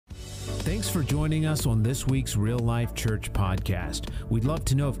Thanks for joining us on this week's Real Life Church podcast. We'd love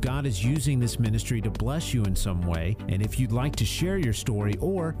to know if God is using this ministry to bless you in some way. And if you'd like to share your story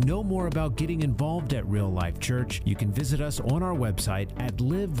or know more about getting involved at Real Life Church, you can visit us on our website at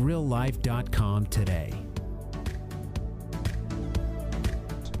livereallife.com today.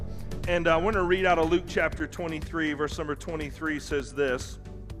 And I want to read out of Luke chapter 23, verse number 23 says this.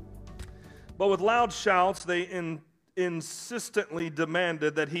 But with loud shouts, they insistently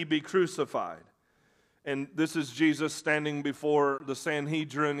demanded that he be crucified. And this is Jesus standing before the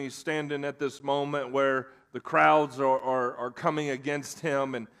Sanhedrin. He's standing at this moment where the crowds are coming against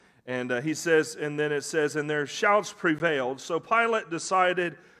him. And he says, and then it says, and their shouts prevailed. So Pilate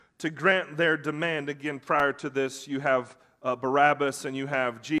decided to grant their demand. Again, prior to this, you have Barabbas and you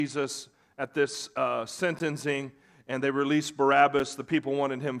have Jesus at this sentencing. And they released Barabbas. The people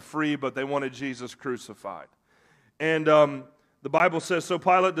wanted him free, but they wanted Jesus crucified. And the Bible says, so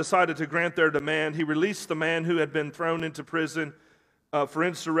Pilate decided to grant their demand. He released the man who had been thrown into prison for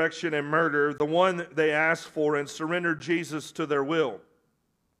insurrection and murder, the one they asked for, and surrendered Jesus to their will.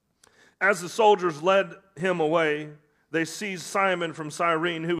 As the soldiers led him away, they seized Simon from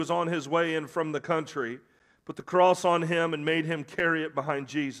Cyrene, who was on his way in from the country, put the cross on him, and made him carry it behind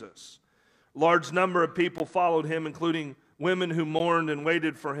Jesus. A large number of people followed him, including women who mourned and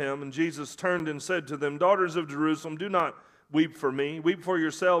waited for him. And Jesus turned and said to them, daughters of Jerusalem, do not weep for me. Weep for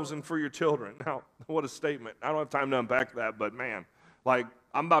yourselves and for your children. Now, what a statement. I don't have time to unpack that, but man, like,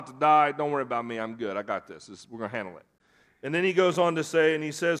 I'm about to die. Don't worry about me. I'm good. I got this. We're going to handle it. And then he goes on to say, and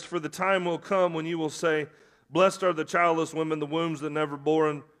he says, for the time will come when you will say, blessed are the childless women, the wombs that never bore,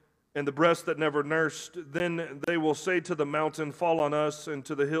 and the breasts that never nursed. Then they will say to the mountain, fall on us, and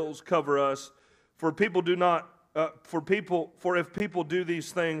to the hills, cover us. For if people do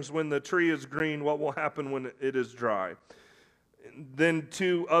these things when the tree is green, what will happen when it is dry? Then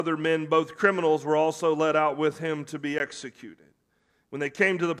 2 other men, both criminals, were also led out with him to be executed. When they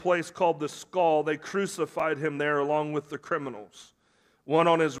came to the place called the Skull, they crucified him there along with the criminals, one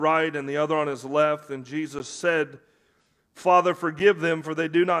on his right and the other on his left. And Jesus said, Father, forgive them, for they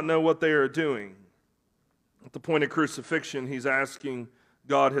do not know what they are doing. At the point of crucifixion, he's asking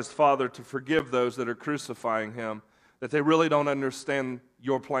God, his Father, to forgive those that are crucifying him, that they really don't understand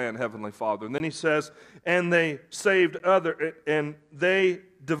your plan, Heavenly Father. And then he says, and they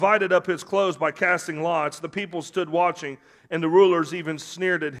divided up his clothes by casting lots. The people stood watching, and the rulers even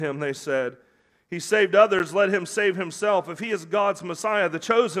sneered at him. They said, he saved others, let him save himself. If he is God's Messiah, the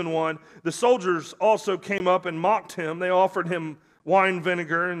chosen one. The soldiers also came up and mocked him. They offered him wine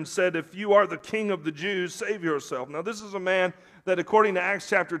vinegar and said, if you are the king of the Jews, save yourself. Now this is a man that according to Acts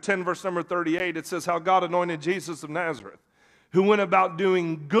chapter 10, verse number 38, it says how God anointed Jesus of Nazareth, who went about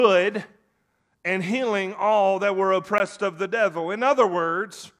doing good and healing all that were oppressed of the devil. In other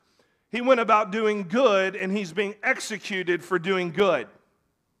words, he went about doing good and he's being executed for doing good.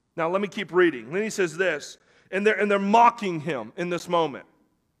 Now let me keep reading. Then he says this, and they're mocking him in this moment.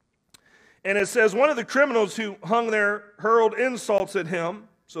 And it says, one of the criminals who hung there hurled insults at him.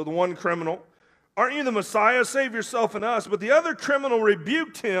 So the one criminal, aren't you the Messiah? Save yourself and us. But the other criminal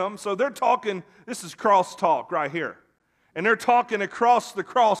rebuked him. So they're talking, this is cross talk right here. And they're talking across the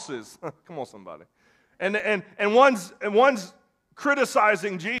crosses. Come on, somebody. And one's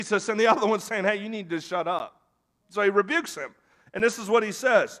criticizing Jesus, and the other one's saying, hey, you need to shut up. So he rebukes him. And this is what he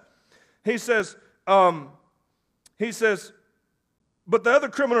says. He says, but the other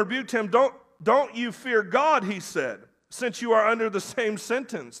criminal rebuked him, don't you fear God, he said, since you are under the same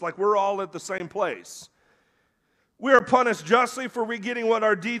sentence, like we're all at the same place. We are punished justly for we getting what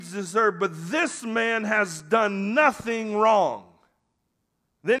our deeds deserve, but this man has done nothing wrong.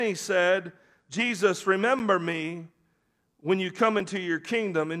 Then he said, Jesus, remember me when you come into your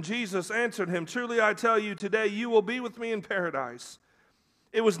kingdom. And Jesus answered him, truly I tell you, today you will be with me in paradise.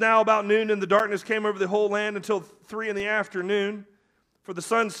 It was now about noon, and the darkness came over the whole land until 3 p.m. For the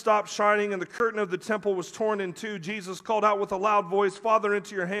sun stopped shining, and the curtain of the temple was torn in two. Jesus called out with a loud voice, Father,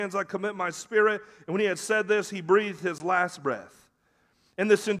 into your hands I commit my spirit. And when he had said this, he breathed his last breath. And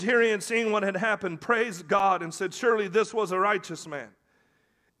the centurion, seeing what had happened, praised God and said, surely this was a righteous man.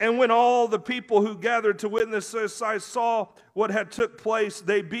 And when all the people who gathered to witness this saw what had took place,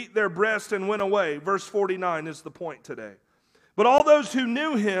 they beat their breasts and went away. Verse 49 is the point today. But all those who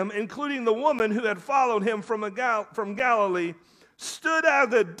knew him, including the woman who had followed him from Galilee, stood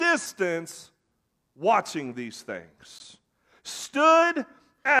at a distance watching these things. Stood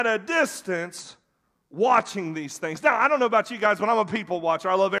at a distance watching these things. Now, I don't know about you guys, but I'm a people watcher.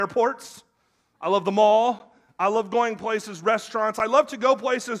 I love airports. I love the mall. I love going places, restaurants. I love to go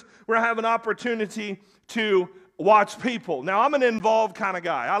places where I have an opportunity to watch people. Now, I'm an involved kind of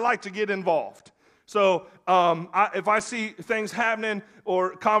guy. I like to get involved. So if I see things happening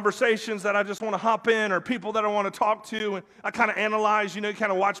or conversations that I just want to hop in or people that I want to talk to, and I kind of analyze, you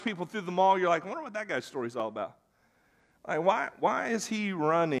kind of watch people through the mall, you're like, I wonder what that guy's story's all about. Like, why is he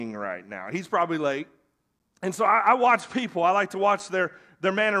running right now? He's probably late. And so I watch people. I like to watch their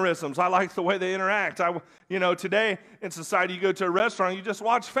mannerisms. I like the way they interact. Today in society, you go to a restaurant, you just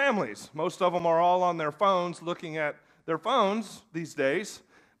watch families. Most of them are all on their phones, looking at their phones these days.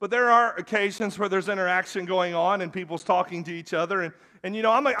 But there are occasions where there's interaction going on and people's talking to each other. And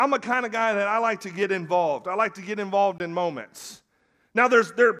I'm a kind of guy that I like to get involved. I like to get involved in moments. Now, there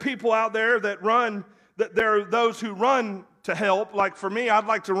are people out there that run, that there are those who run to help. Like for me, I'd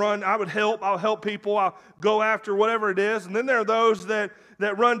like to run. I would help. I'll help people. I'll go after whatever it is. And then there are those that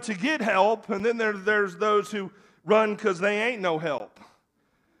run to get help. And then there's those who run because they ain't no help.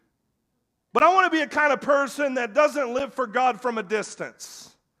 But I want to be a kind of person that doesn't live for God from a distance.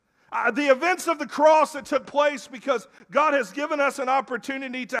 The events of the cross that took place because God has given us an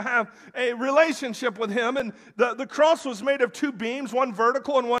opportunity to have a relationship with Him. And the cross was made of two beams, one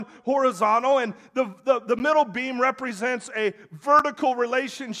vertical and one horizontal. And the middle beam represents a vertical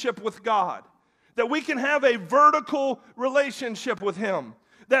relationship with God. That we can have a vertical relationship with Him.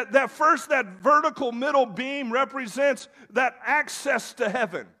 That vertical middle beam represents that access to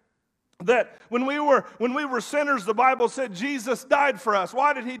heaven. That when we were sinners, the Bible said Jesus died for us.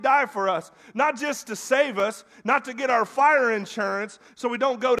 Why did He die for us? Not just to save us, not to get our fire insurance so we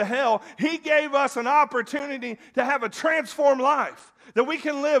don't go to hell. He gave us an opportunity to have a transformed life. That we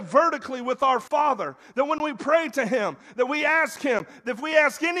can live vertically with our Father. That when we pray to Him, that we ask Him, that if we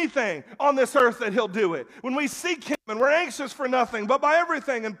ask anything on this earth, that He'll do it. When we seek Him and we're anxious for nothing, but by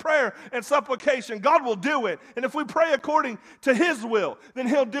everything in prayer and supplication, God will do it. And if we pray according to His will, then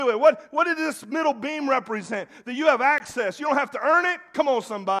He'll do it. What did this middle beam represent? That you have access. You don't have to earn it. Come on,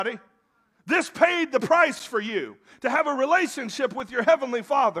 somebody. This paid the price for you to have a relationship with your Heavenly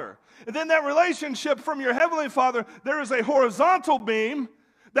Father. And then that relationship from your Heavenly Father, there is a horizontal beam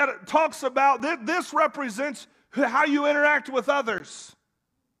that talks about, this represents how you interact with others.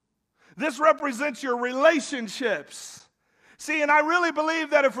 This represents your relationships. See, and I really believe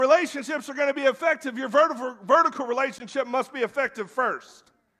that if relationships are going to be effective, your vertical relationship must be effective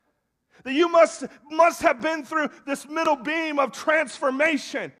first. That you must have been through this middle beam of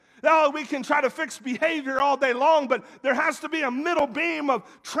transformation. Now, we can try to fix behavior all day long, but there has to be a middle beam of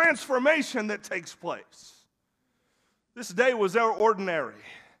transformation that takes place. This day was ordinary.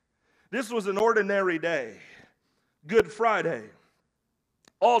 This was an ordinary day. Good Friday.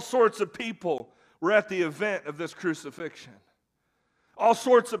 All sorts of people were at the event of this crucifixion. All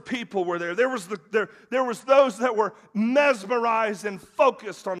sorts of people were there. There was those that were mesmerized and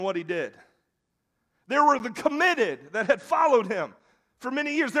focused on what He did. There were the committed that had followed Him for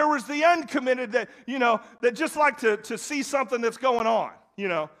many years. There was the uncommitted that just like to see something that's going on.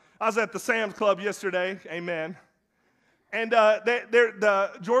 I was at the Sam's Club yesterday, amen. And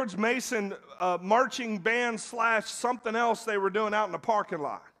the George Mason marching band / something else they were doing out in the parking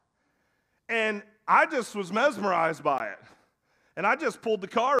lot. And I just was mesmerized by it. And I just pulled the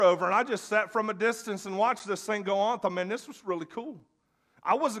car over and I just sat from a distance and watched this thing go on. I thought, man, this was really cool.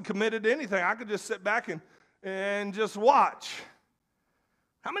 I wasn't committed to anything. I could just sit back and just watch.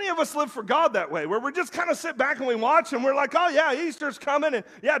 How many of us live for God that way, where we just kind of sit back and we watch and we're like, oh, yeah, Easter's coming, and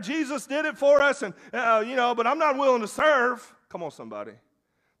yeah, Jesus did it for us, and but I'm not willing to serve. Come on, somebody.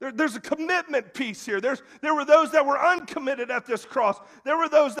 There's a commitment piece here. There were those that were uncommitted at this cross. There were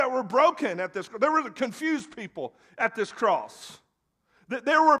those that were broken at this cross. There were the confused people at this cross.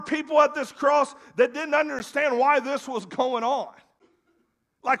 There were people at this cross that didn't understand why this was going on.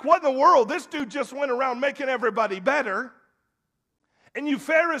 Like, what in the world? This dude just went around making everybody better. And you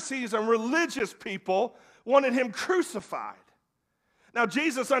Pharisees and religious people wanted Him crucified. Now,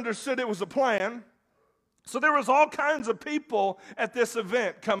 Jesus understood it was a plan. So there was all kinds of people at this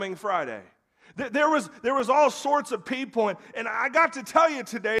event coming Friday. There was all sorts of people. And I got to tell you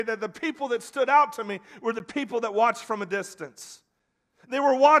today that the people that stood out to me were the people that watched from a distance. They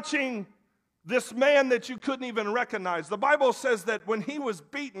were watching this man that you couldn't even recognize. The Bible says that when He was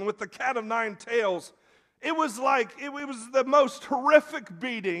beaten with the cat of nine tails, it was the most horrific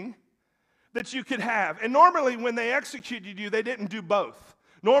beating that you could have. And normally when they executed you, they didn't do both.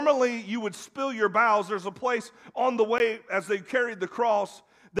 Normally you would spill your bowels. There's a place on the way as they carried the cross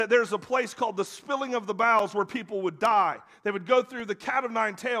that there's a place called the spilling of the bowels where people would die. They would go through the cat of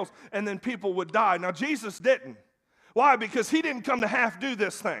nine tails and then people would die. Now Jesus didn't. Why? Because He didn't come to half do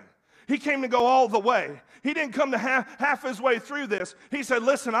this thing. He came to go all the way. He didn't come to half his way through this. He said,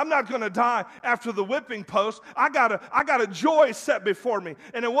 listen, I'm not going to die after the whipping post. I got a joy set before me.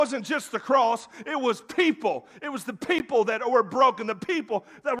 And it wasn't just the cross. It was people. It was the people that were broken, the people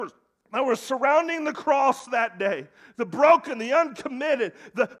that were surrounding the cross that day. The broken, the uncommitted,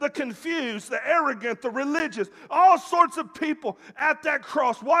 the confused, the arrogant, the religious, all sorts of people at that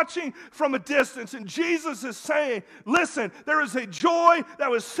cross watching from a distance. And Jesus is saying, listen, there is a joy that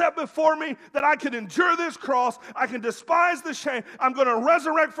was set before me that I can endure this cross. I can despise the shame. I'm going to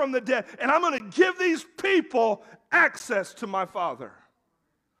resurrect from the dead. And I'm going to give these people access to my Father.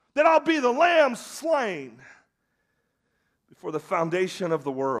 That I'll be the Lamb slain before the foundation of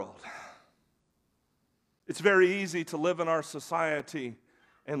the world. It's very easy to live in our society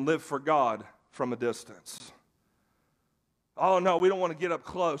and live for God from a distance. Oh, no, we don't want to get up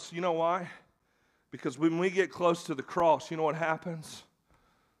close. You know why? Because when we get close to the cross, you know what happens?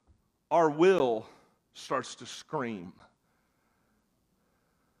 Our will starts to scream.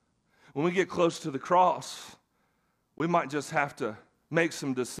 When we get close to the cross, we might just have to make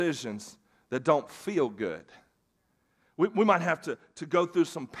some decisions that don't feel good. We might have to go through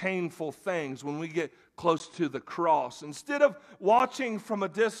some painful things when we get close to the cross. Instead of watching from a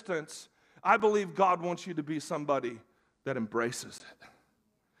distance, I believe God wants you to be somebody that embraces it.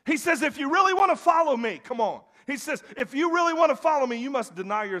 He says, if you really want to follow me, come on. He says, if you really want to follow me, you must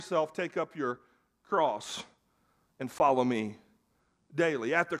deny yourself, take up your cross, and follow me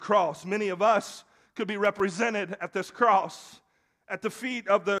daily. At the cross, many of us could be represented at this cross. At the feet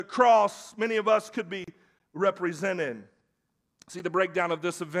of the cross, many of us could be represented. See, the breakdown of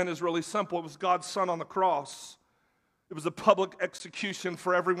this event is really simple. It was God's Son on the cross. It was a public execution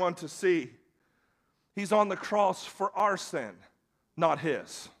for everyone to see. He's on the cross for our sin, not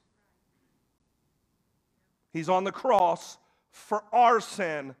his. He's on the cross for our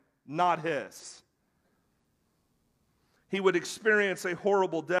sin, not his. He would experience a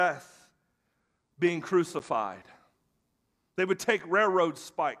horrible death being crucified. They would take railroad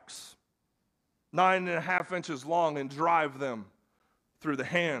spikes 9.5 inches long and drive them through the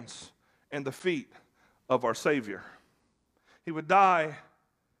hands and the feet of our Savior. He would die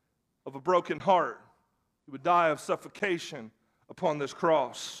of a broken heart. He would die of suffocation upon this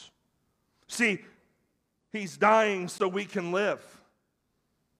cross. See, he's dying so we can live.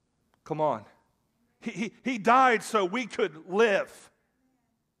 Come on. He died so we could live.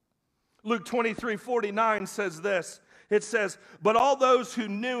 Luke 23:49 says this. It says, but all those who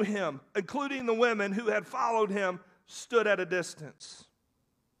knew him, including the women who had followed him, stood at a distance.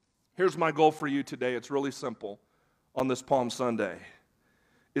 Here's my goal for you today. It's really simple on this Palm Sunday,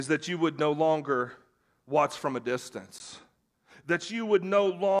 is that you would no longer watch from a distance, that you would no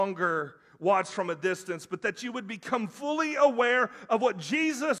longer watch from a distance, but that you would become fully aware of what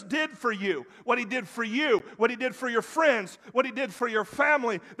Jesus did for you, what he did for you, what he did for your friends, what he did for your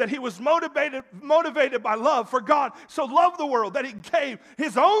family, that he was motivated by love for God. So loved the world that he gave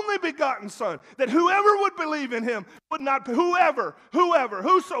his only begotten Son, that whoever would believe in him would not, whosoever,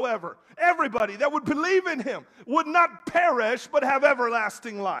 everybody that would believe in him would not perish but have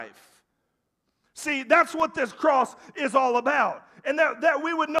everlasting life. See, that's what this cross is all about. And that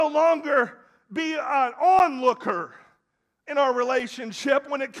we would no longer be an onlooker in our relationship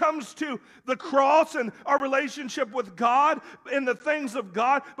when it comes to the cross and our relationship with God and the things of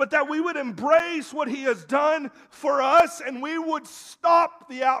God, but that we would embrace what he has done for us and we would stop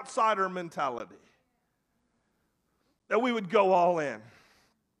the outsider mentality. That we would go all in.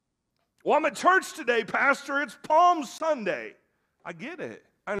 Well, I'm at church today, Pastor. It's Palm Sunday. I get it.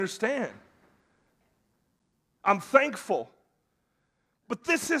 I understand. I'm thankful. But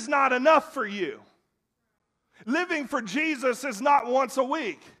this is not enough for you. Living for Jesus is not once a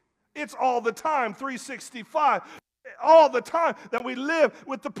week. It's all the time, 365. All the time that we live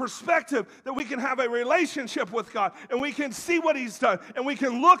with the perspective that we can have a relationship with God and we can see what he's done and we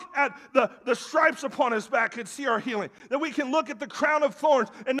can look at the stripes upon his back and see our healing, that we can look at the crown of thorns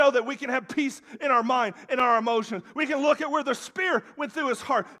and know that we can have peace in our mind and our emotions. We can look at where the spear went through his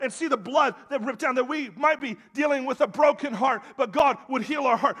heart and see the blood that ripped down, that we might be dealing with a broken heart, but God would heal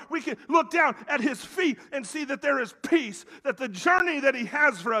our heart. We can look down at his feet and see that there is peace, that the journey that he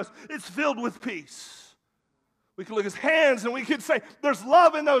has for us is filled with peace. We can look at his hands and we can say there's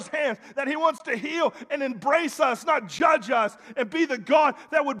love in those hands, that he wants to heal and embrace us, not judge us and be the God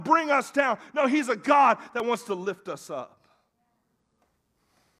that would bring us down. No, he's a God that wants to lift us up.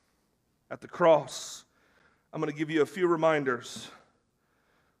 At the cross, I'm going to give you a few reminders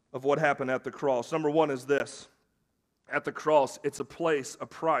of what happened at the cross. Number one is this. At the cross, it's a place, a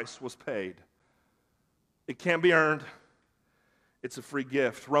price was paid. It can't be earned. It's a free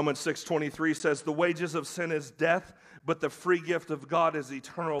gift. Romans 6:23 says, the wages of sin is death, but the free gift of God is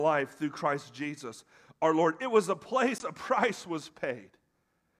eternal life through Christ Jesus, our Lord. It was a place, a price was paid.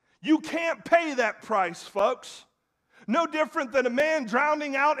 You can't pay that price, folks. No different than a man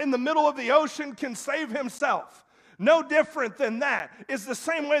drowning out in the middle of the ocean can save himself. No different than that. It's the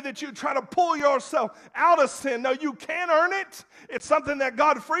same way that you try to pull yourself out of sin. No, you can't earn it. It's something that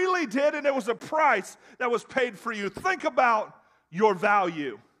God freely did, and it was a price that was paid for you. Think about your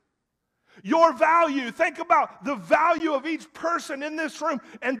value. Your value. Think about the value of each person in this room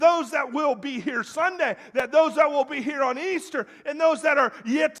and those that will be here Sunday, that those that will be here on Easter, and those that are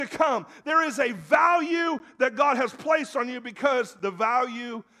yet to come. There is a value that God has placed on you, because the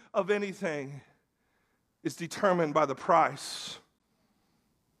value of anything is determined by the price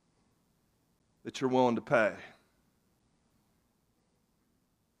that you're willing to pay.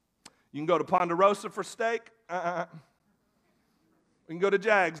 You can go to Ponderosa for steak. We can go to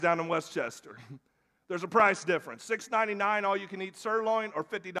Jags down in Westchester. There's a price difference. $6.99 all you can eat sirloin, or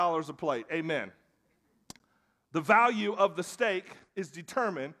 $50 a plate. Amen. The value of the steak is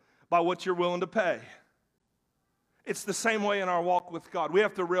determined by what you're willing to pay. It's the same way in our walk with God. We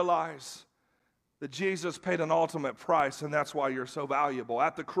have to realize that Jesus paid an ultimate price, and that's why you're so valuable.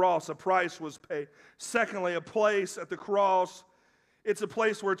 At the cross, a price was paid. Secondly, a place at the cross, it's a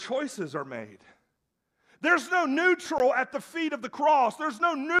place where choices are made. There's no neutral at the feet of the cross. There's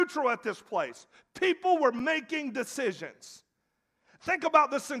no neutral at this place. People were making decisions. Think about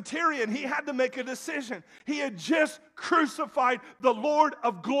the centurion. He had to make a decision. He had just crucified the Lord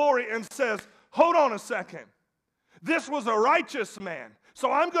of glory and says, hold on a second. This was a righteous man,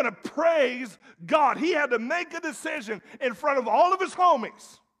 so I'm going to praise God. He had to make a decision in front of all of his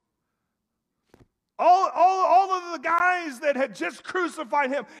homies. All of the guys that had just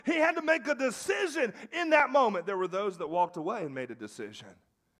crucified him, he had to make a decision in that moment. There were those that walked away and made a decision.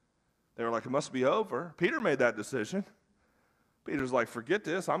 They were like, it must be over. Peter made that decision. Peter's like, forget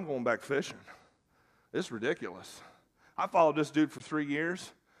this. I'm going back fishing. This is ridiculous. I followed this dude for 3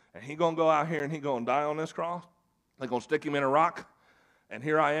 years, and he going to go out here and he going to die on this cross. They're going to stick him in a rock, and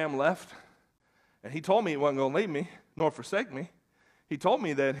here I am left. And he told me he wasn't going to leave me nor forsake me. He told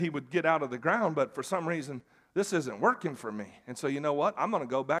me that he would get out of the ground, but for some reason, this isn't working for me. And so you know what? I'm going to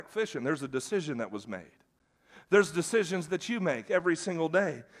go back fishing. There's a decision that was made. There's decisions that you make every single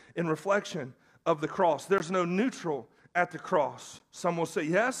day in reflection of the cross. There's no neutral at the cross. Some will say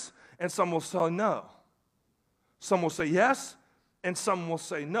yes, and some will say no. Some will say yes, and some will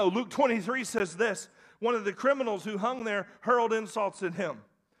say no. Luke 23 says this, one of the criminals who hung there hurled insults at him.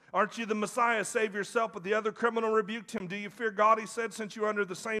 Aren't you the Messiah? Save yourself. But the other criminal rebuked him. Do you fear God, he said, since you are under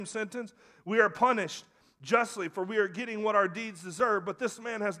the same sentence? We are punished justly, for we are getting what our deeds deserve. But this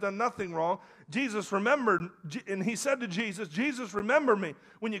man has done nothing wrong. Jesus remembered, and he said to Jesus, Jesus, remember me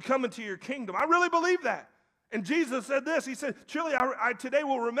when you come into your kingdom. I really believe that. And Jesus said this. He said, truly, I today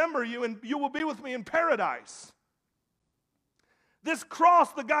will remember you, and you will be with me in paradise. This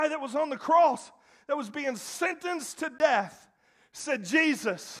cross, the guy that was on the cross, that was being sentenced to death, said,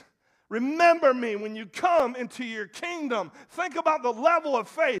 Jesus, remember me when you come into your kingdom. Think about the level of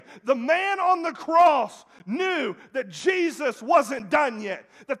faith. The man on the cross knew that Jesus wasn't done yet,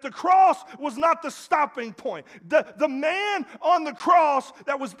 that the cross was not the stopping point. The man on the cross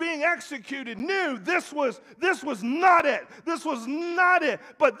that was being executed knew this was not it. This was not it.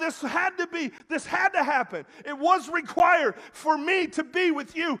 But this had to happen. It was required for me to be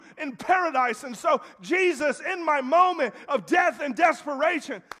with you in paradise. And so Jesus, in my moment of death and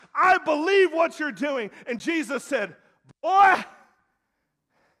desperation, I believe what you're doing. And Jesus said, boy,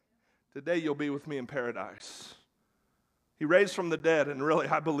 today you'll be with me in paradise. He raised from the dead, and really,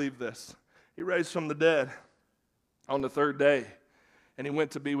 I believe this. He raised from the dead on the third day, and he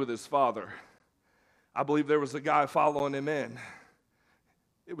went to be with his Father. I believe there was a guy following him in.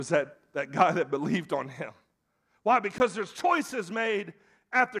 It was that guy that believed on him. Why? Because there's choices made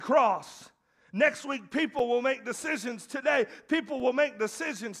at the cross. Next week, people will make decisions today. People will make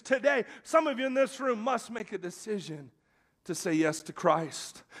decisions today. Some of you in this room must make a decision to say yes to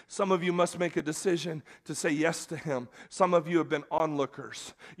Christ. Some of you must make a decision to say yes to Him. Some of you have been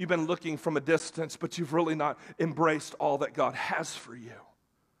onlookers. You've been looking from a distance, but you've really not embraced all that God has for you.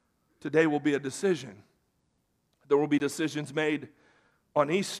 Today will be a decision. There will be decisions made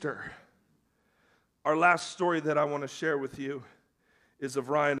on Easter. Our last story that I want to share with you is of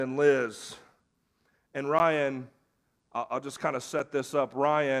Ryan and Liz. And Ryan, I'll just kind of set this up.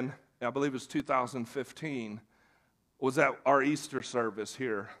 Ryan, I believe it was 2015, was at our Easter service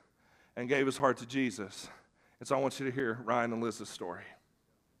here and gave his heart to Jesus. And so I want you to hear Ryan and Liz's story.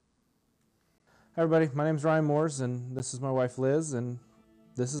 Hi everybody, my name is Ryan Moores, and this is my wife Liz, and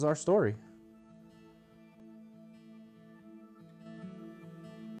this is our story.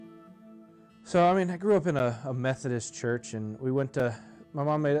 So, I grew up in a Methodist church, and my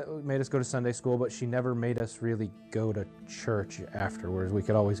mom made us go to Sunday school, but she never made us really go to church afterwards. We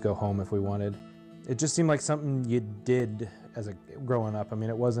could always go home if we wanted. It just seemed like something you did growing up.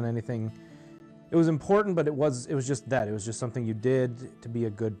 It wasn't anything, it was important, but it was just that. It was just something you did to be a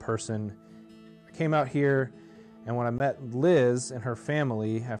good person. I came out here, and when I met Liz and her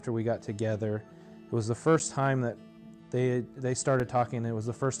family after we got together, it was the first time that they started talking, and it was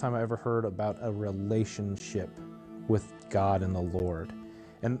the first time I ever heard about a relationship with God and the Lord.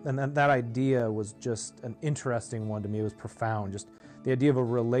 And that idea was just an interesting one to me. It was profound, just the idea of a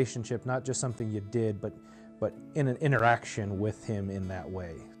relationship, not just something you did, but in an interaction with Him in that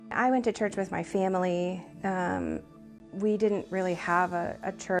way. I went to church with my family. We didn't really have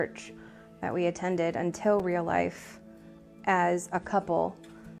a church that we attended until real life as a couple,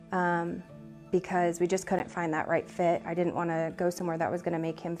 because we just couldn't find that right fit. I didn't want to go somewhere that was going to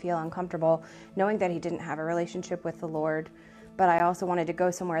make him feel uncomfortable, knowing that he didn't have a relationship with the Lord. But I also wanted to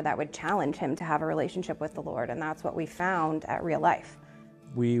go somewhere that would challenge him to have a relationship with the Lord, and that's what we found at Real Life.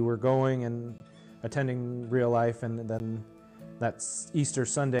 We were going and attending Real Life, and then that's Easter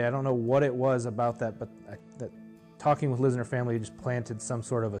Sunday. I don't know what it was about that, but that talking with Liz and her family just planted some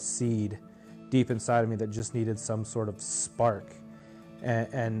sort of a seed deep inside of me that just needed some sort of spark.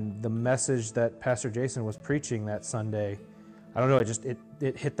 And the message that Pastor Jason was preaching that Sunday, I don't know,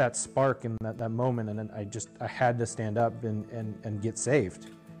 it hit that spark in that moment, and then I had to stand up and get saved.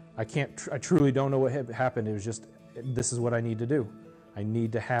 I truly don't know what happened. It was just, this is what I need to do. I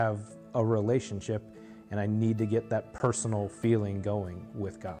need to have a relationship, and I need to get that personal feeling going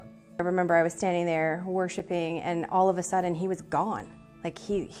with God. I remember I was standing there worshiping, and all of a sudden he was gone. Like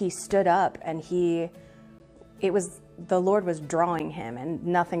he stood up, and the Lord was drawing him, and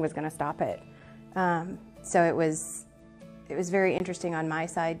nothing was going to stop it. So it was very interesting on my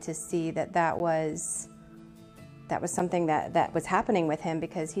side to see that was something that was happening with him,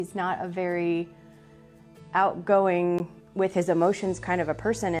 because he's not a very outgoing with his emotions kind of a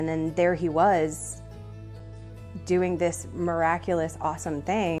person, and then there he was doing this miraculous, awesome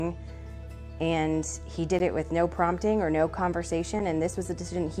thing, and he did it with no prompting or no conversation, and this was a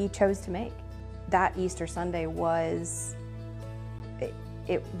decision he chose to make. That Easter Sunday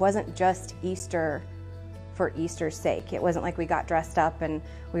it wasn't just Easter for Easter's sake. It wasn't like we got dressed up and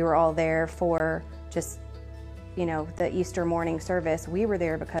we were all there for just, the Easter morning service. We were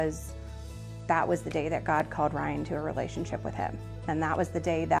there because that was the day that God called Ryan to a relationship with Him. And that was the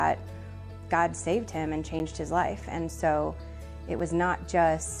day that God saved him and changed his life. And so it was not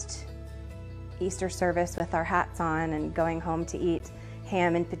just Easter service with our hats on and going home to eat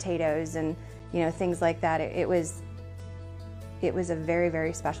ham and potatoes and things like that. It was a very,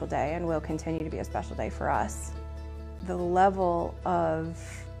 very special day, and will continue to be a special day for us. The level of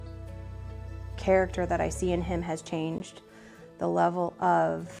character that I see in him has changed. The level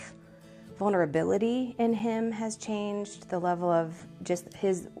of vulnerability in him has changed. The level of just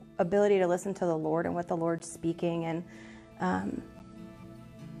his ability to listen to the Lord and what the Lord's speaking, and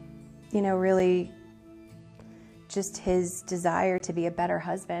really just his desire to be a better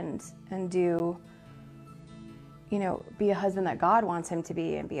husband and be a husband that God wants him to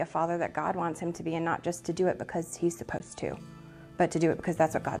be, and be a father that God wants him to be, and not just to do it because he's supposed to, but to do it because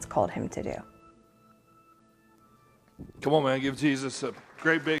that's what God's called him to do. Come on, man, give Jesus a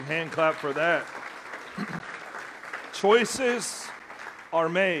great big hand clap for that. Choices are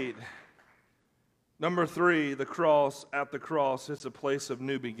made. Number 3, the cross. At the cross, it's a place of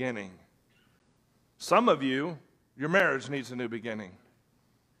new beginning. Some of you, your marriage needs a new beginning.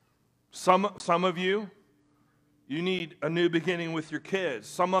 Some of you need a new beginning with your kids.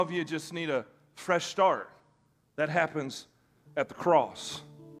 Some of you just need a fresh start. That happens at the cross.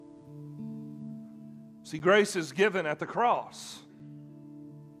 See, grace is given at the cross.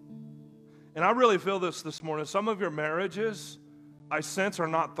 And I really feel this morning. Some of your marriages, I sense, are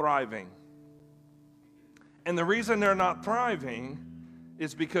not thriving. And the reason they're not thriving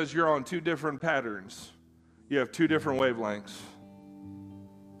is because you're on 2 different patterns. You have 2 different wavelengths.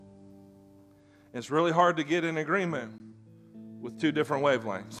 It's really hard to get in agreement with 2 different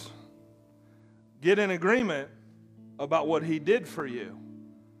wavelengths. Get in agreement about what He did for you,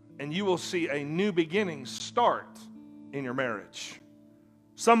 and you will see a new beginning start in your marriage.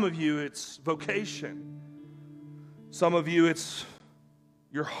 Some of you, it's vocation. Some of you, it's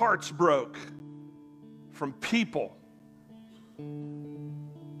your heart's broke from people.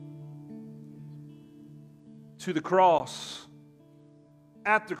 To the cross,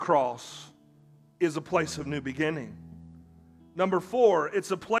 at the cross, is a place of new beginning. Number 4,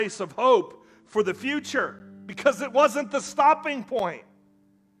 it's a place of hope for the future, because it wasn't the stopping point.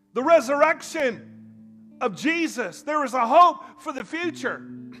 The resurrection of Jesus, there is a hope for the future.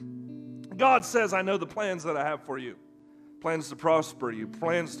 God says, I know the plans that I have for you. Plans to prosper you,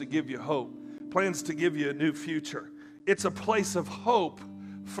 plans to give you hope, plans to give you a new future. It's a place of hope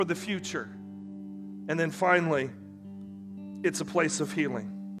for the future. And then finally, it's a place of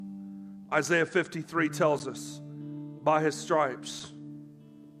healing. Isaiah 53 tells us, by his stripes,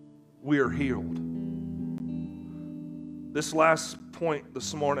 we are healed. This last point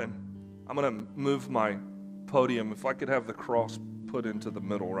this morning, I'm going to move my podium. If I could have the cross put into the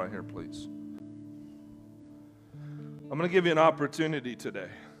middle right here, please. I'm going to give you an opportunity today.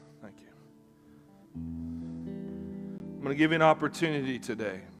 Thank you. I'm going to give you an opportunity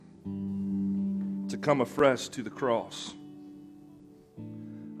today to come afresh to the cross.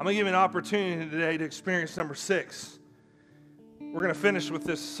 I'm going to give you an opportunity today to experience number 6. We're going to finish with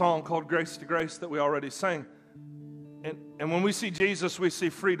this song called Grace to Grace that we already sang. And when we see Jesus, we see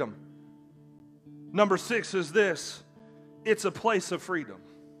freedom. Number 6 is this. It's a place of freedom.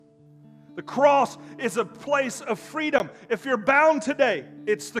 The cross is a place of freedom. If you're bound today,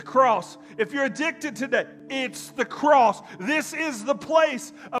 it's the cross. If you're addicted today, it's the cross. This is the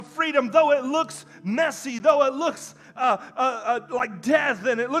place of freedom. Though it looks messy, though it looks like death,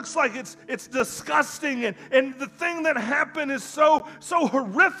 and it looks like it's disgusting, and the thing that happened is so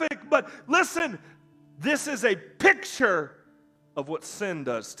horrific. But listen, this is a picture of what sin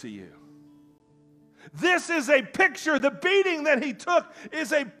does to you. This is a picture. The beating that he took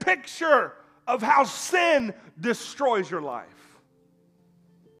is a picture of how sin destroys your life.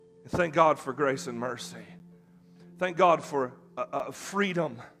 Thank God for grace and mercy. Thank God for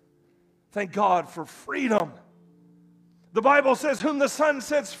freedom. Thank God for freedom. The Bible says, whom the Son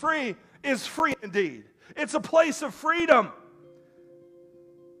sets free is free indeed. It's a place of freedom.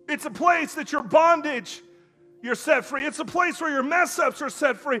 It's a place that your bondage, you're set free. It's a place where your mess ups are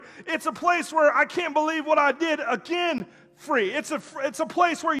set free. It's a place where I can't believe what I did again, free. It's a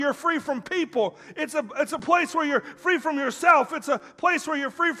place where you're free from people. It's a place where you're free from yourself. It's a place where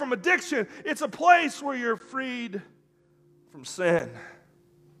you're free from addiction. It's a place where you're freed from sin.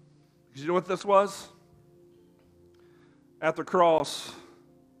 Because you know what this was? At the cross,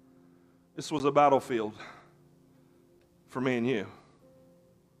 this was a battlefield for me and you.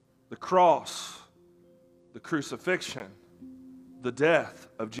 The cross, the crucifixion, the death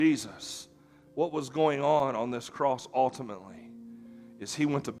of Jesus. What was going on this cross ultimately is he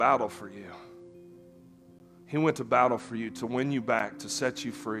went to battle for you. He went to battle for you to win you back, to set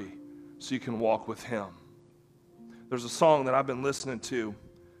you free so you can walk with him. There's a song that I've been listening to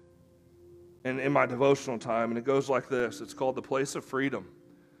in my devotional time, and it goes like this. It's called The Place of Freedom.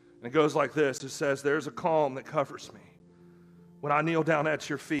 And it goes like this. It says, there's a calm that covers me. When I kneel down at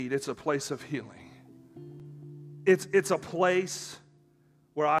your feet, it's a place of healing. It's a place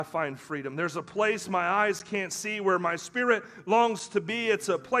where I find freedom. There's a place my eyes can't see where my spirit longs to be. It's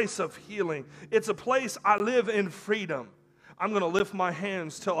a place of healing. It's a place I live in freedom. I'm going to lift my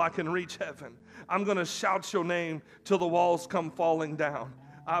hands till I can reach heaven. I'm going to shout your name till the walls come falling down.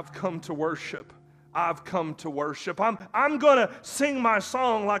 I've come to worship. I've come to worship. I'm going to sing my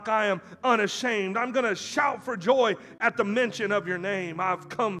song like I am unashamed. I'm going to shout for joy at the mention of your name. I've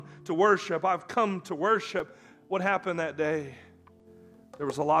come to worship. I've come to worship. What happened that day? There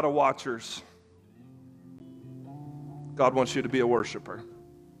was a lot of watchers. God wants you to be a worshiper.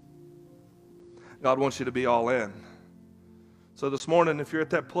 God wants you to be all in. So this morning, if you're at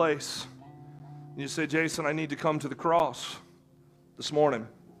that place, you say, Jason, I need to come to the cross this morning.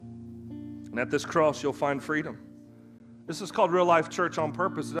 And at this cross, you'll find freedom. This is called Real Life Church on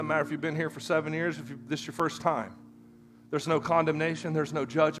purpose. It doesn't matter if you've been here for 7 years, if this is your first time. There's no condemnation. There's no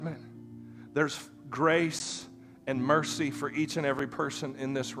judgment. There's grace and mercy for each and every person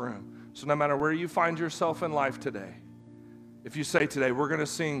in this room. So no matter where you find yourself in life today, if you say today, we're going to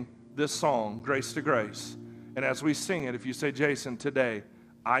sing this song, Grace to Grace. And as we sing it, if you say, Jason, today,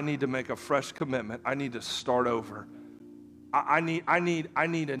 I need to make a fresh commitment. I need to start over. I need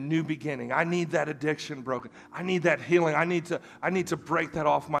a new beginning. I need that addiction broken. I need that healing. I need to break that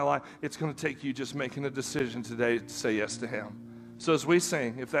off my life. It's going to take you just making a decision today to say yes to him. So as we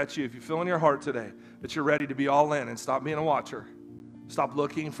sing, if that's you, if you feel in your heart today that you're ready to be all in and stop being a watcher, stop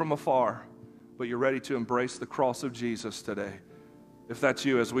looking from afar, but you're ready to embrace the cross of Jesus today. If that's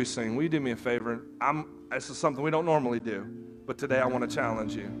you, as we sing, will you do me a favor? This is something we don't normally do, but today I want to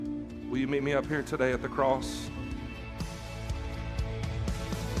challenge you. Will you meet me up here today at the cross?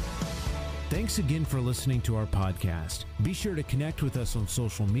 Thanks again for listening to our podcast. Be sure to connect with us on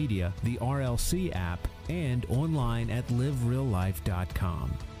social media, the RLC app, and online at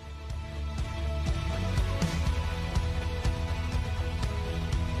livereallife.com.